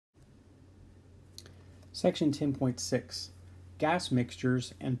Section 10.6, Gas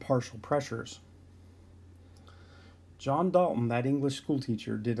Mixtures and Partial Pressures. John Dalton, that English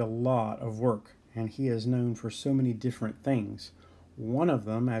schoolteacher, did a lot of work, and he is known for so many different things. One of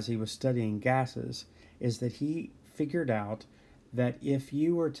them, as he was studying gases, is that he figured out that if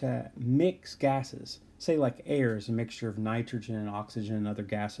you were to mix gases, say like air is a mixture of nitrogen and oxygen and other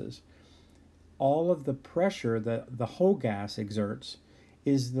gases, all of the pressure that the whole gas exerts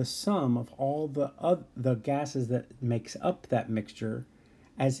is the sum of all the gases that makes up that mixture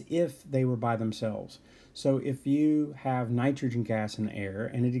as if they were by themselves. So if you have nitrogen gas in air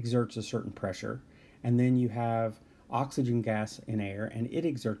and it exerts a certain pressure, and then you have oxygen gas in air and it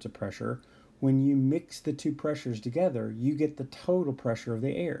exerts a pressure, when you mix the two pressures together, you get the total pressure of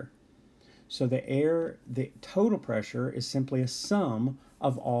the air. So the total pressure is simply a sum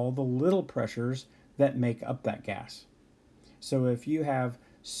of all the little pressures that make up that gas. So if you have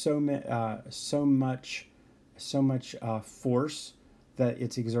so much force that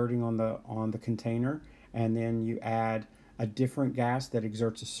it's exerting on the container, and then you add a different gas that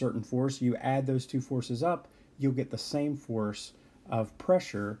exerts a certain force, you add those two forces up, you'll get the same force of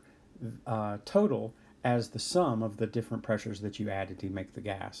pressure total as the sum of the different pressures that you added to make the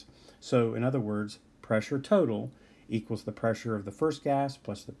gas. So in other words, pressure total equals the pressure of the first gas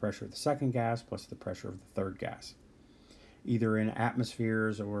plus the pressure of the second gas plus the pressure of the third gas, either in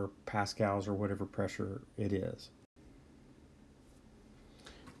atmospheres or pascals or whatever pressure it is.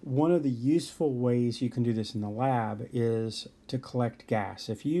 One of the useful ways you can do this in the lab is to collect gas.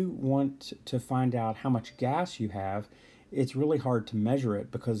 If you want to find out how much gas you have, it's really hard to measure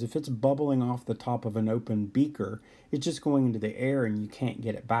it, because if it's bubbling off the top of an open beaker, it's just going into the air and you can't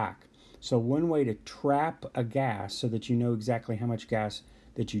get it back. So one way to trap a gas so that you know exactly how much gas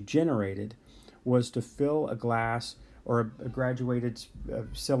that you generated was to fill a glass or a graduated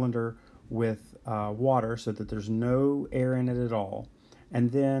cylinder with water so that there's no air in it at all,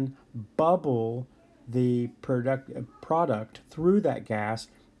 and then bubble the product through that gas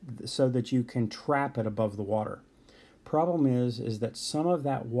so that you can trap it above the water. Problem is that some of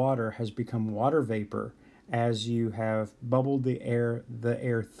that water has become water vapor as you have bubbled the air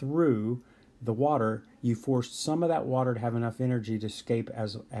through the water. You forced some of that water to have enough energy to escape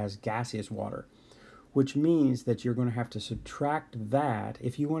as gaseous water, which means that you're going to have to subtract that.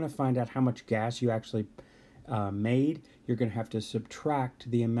 If you want to find out how much gas you actually made, you're going to have to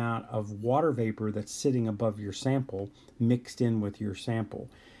subtract the amount of water vapor that's sitting above your sample mixed in with your sample.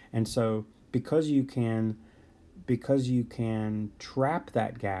 And so because you can trap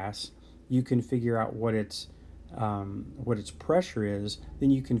that gas, you can figure out what its pressure is.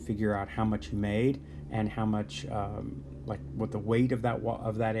 Then you can figure out how much you made and how much like what the weight of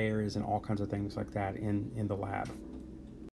that air is, and all kinds of things like that in the lab.